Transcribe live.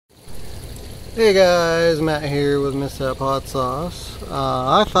Hey guys, Matt here with Mishap Hot Sauce.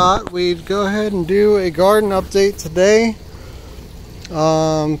 I thought we'd go ahead and do a garden update today.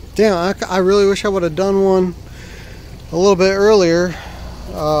 Damn, I really wish I would have done one a little bit earlier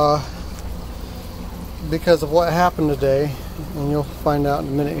because of what happened today, and you'll find out in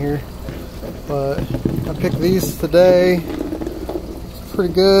a minute here. But I picked these today. It's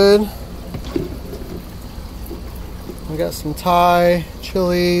pretty good. We got some Thai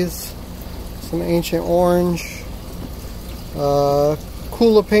chilies, some ancient orange,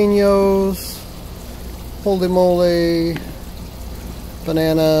 jalapenos, holy moly,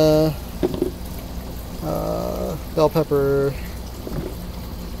 banana, bell pepper,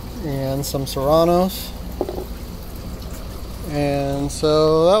 and some serranos. And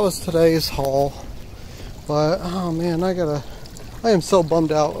so that was today's haul. But oh man, I am so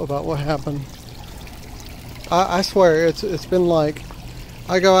bummed out about what happened. I swear it's been like,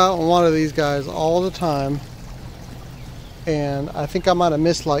 I go out and water these guys all the time, and I think I might have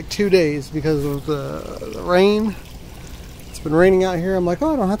missed like 2 days because of the rain. It's been raining out here. I'm like,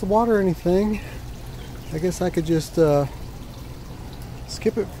 oh, I don't have to water anything. I guess I could just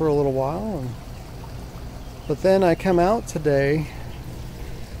skip it for a little while. But then I come out today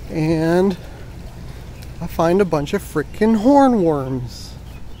and I find a bunch of freaking hornworms.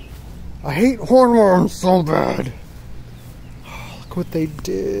 I hate hornworms so bad. Look what they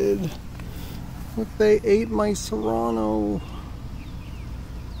did. Look, they ate my serrano.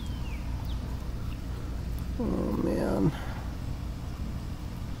 Oh man.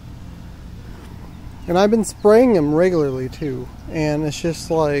 And I've been spraying them regularly too. And it's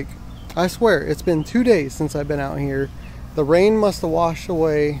just like, I swear, it's been 2 days since I've been out here. The rain must have washed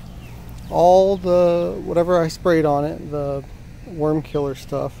away all the, whatever I sprayed on it, the worm killer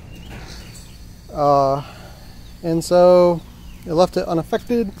stuff. And so it left it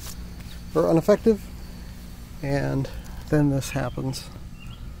unaffected or ineffective, and then this happens.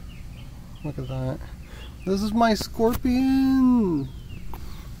 Look at that. This is my scorpion.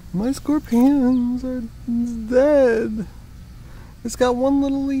 My scorpions are dead. It's got one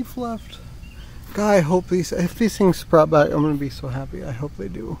little leaf left. God, I hope if these things sprout back, I'm gonna be so happy. I hope they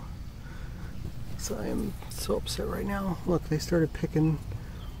do. So I am so upset right now. Look, they started picking.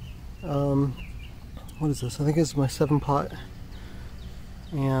 What is this? I think this is my 7-pot.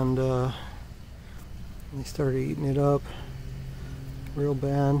 And they started eating it up real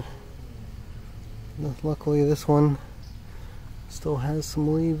bad. Luckily this one still has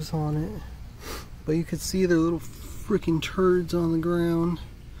some leaves on it, but you could see their little freaking turds on the ground,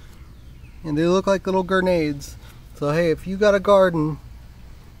 and they look like little grenades. So hey, if you got a garden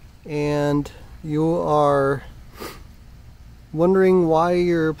and you are wondering why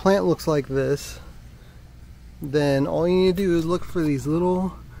your plant looks like this, then all you need to do is look for these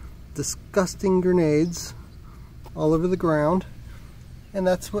little disgusting grenades all over the ground, and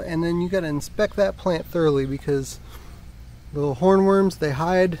then you got to inspect that plant thoroughly, because little hornworms, they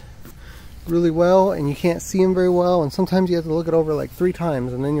hide really well and you can't see them very well, and sometimes you have to look it over like 3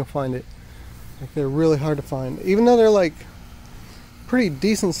 times and then you'll find it. Like, they're really hard to find, even though they're like pretty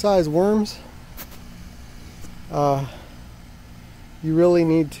decent sized worms. You really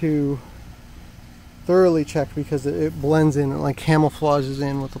need to thoroughly check, because it blends in, it like camouflages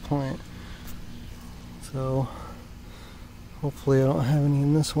in with the plant. So hopefully I don't have any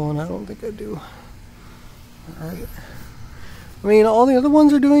in this one. I don't think I do. Alright. I mean, all the other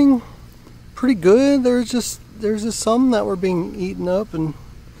ones are doing pretty good. There's just some that were being eaten up, and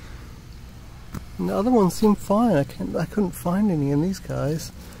the other ones seem fine. I couldn't find any in these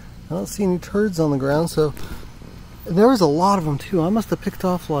guys. I don't see any turds on the ground. So there was a lot of them too. I must have picked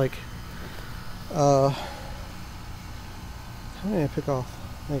off like how many did I pick off?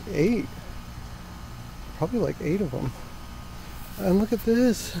 Like 8. Probably like 8 of them. And look at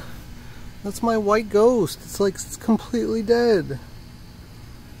this. That's my white ghost. It's like, it's completely dead.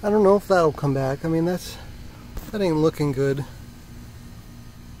 I don't know if that'll come back. I mean, that ain't looking good.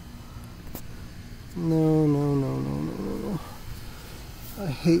 No. I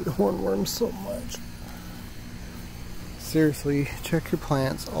hate hornworms so much. Seriously, check your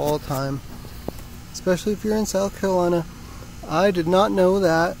plants all the time. Especially if you're in South Carolina. I did not know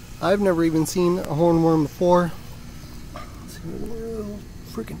that. I've never even seen a hornworm before. Let's see, little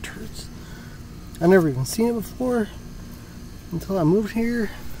freaking turds. I never even seen it before until I moved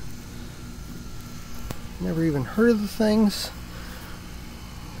here. Never even heard of the things.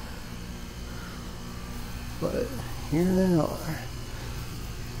 But here they are.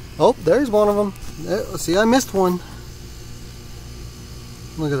 Oh, there's one of them. See, I missed one.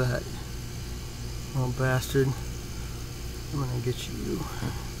 Look at that. Oh, bastard. I'm gonna get you.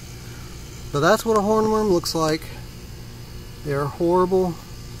 But that's what a hornworm looks like. They are horrible,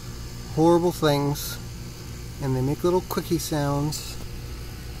 horrible things. And they make little quickie sounds.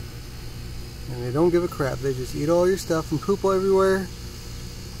 And they don't give a crap. They just eat all your stuff and poop everywhere.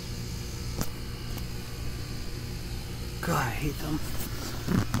 God, I hate them.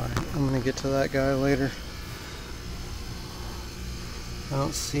 Alright, I'm going to get to that guy later. I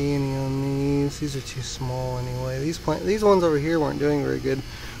don't see any on these. These are too small anyway. These ones over here weren't doing very good.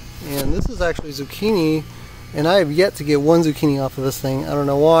 And this is actually zucchini, and I have yet to get one zucchini off of this thing. I don't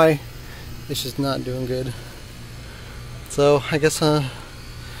know why. It's just not doing good. So I guess I'll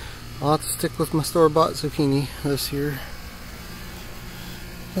have to stick with my store-bought zucchini this year.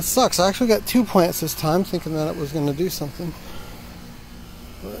 It sucks. I actually got 2 plants this time, thinking that it was going to do something.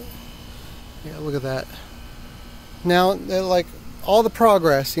 But yeah, look at that. Now, like all the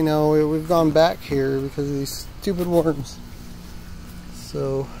progress, you know, we've gone back here because of these stupid worms.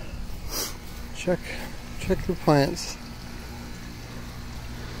 So check your plants.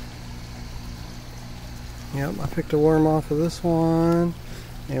 Yep, I picked a worm off of this one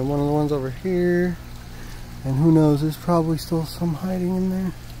and one of the ones over here. And who knows, there's probably still some hiding in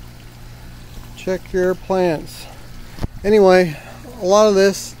there. Check your plants. Anyway, a lot of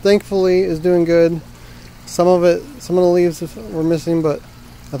this, thankfully, is doing good. Some of the leaves were missing, but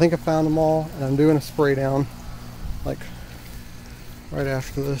I think I found them all. And I'm doing a spray down, like, right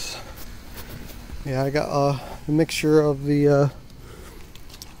after this. Yeah, I got a mixture of the,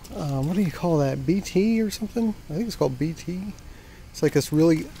 what do you call that? BT or something? I think it's called BT. It's like this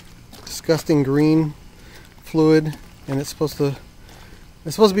really disgusting green fluid, and it's supposed to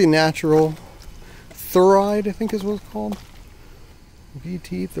be natural. Thuricide, I think is what it's called.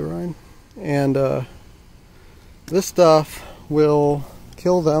 BT, Thuricide. And this stuff will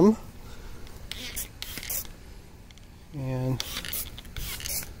kill them. And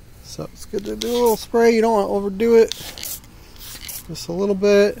so it's good to do a little spray. You don't want to overdo it. Just a little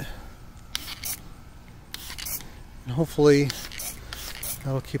bit. And hopefully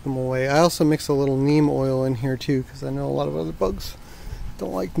that'll keep them away. I also mix a little neem oil in here too, because I know a lot of other bugs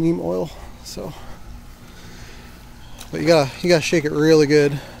don't like neem oil. So, but you gotta shake it really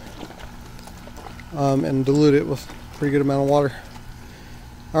good, and dilute it with a pretty good amount of water.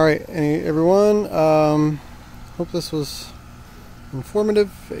 All right, everyone. Hope this was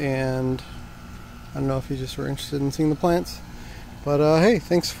informative, and I don't know if you just were interested in seeing the plants, but hey,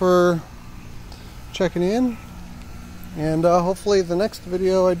 thanks for checking in. And hopefully the next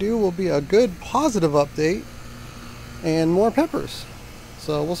video I do will be a good positive update and more peppers.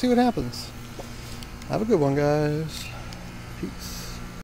 So we'll see what happens. Have a good one, guys. Peace.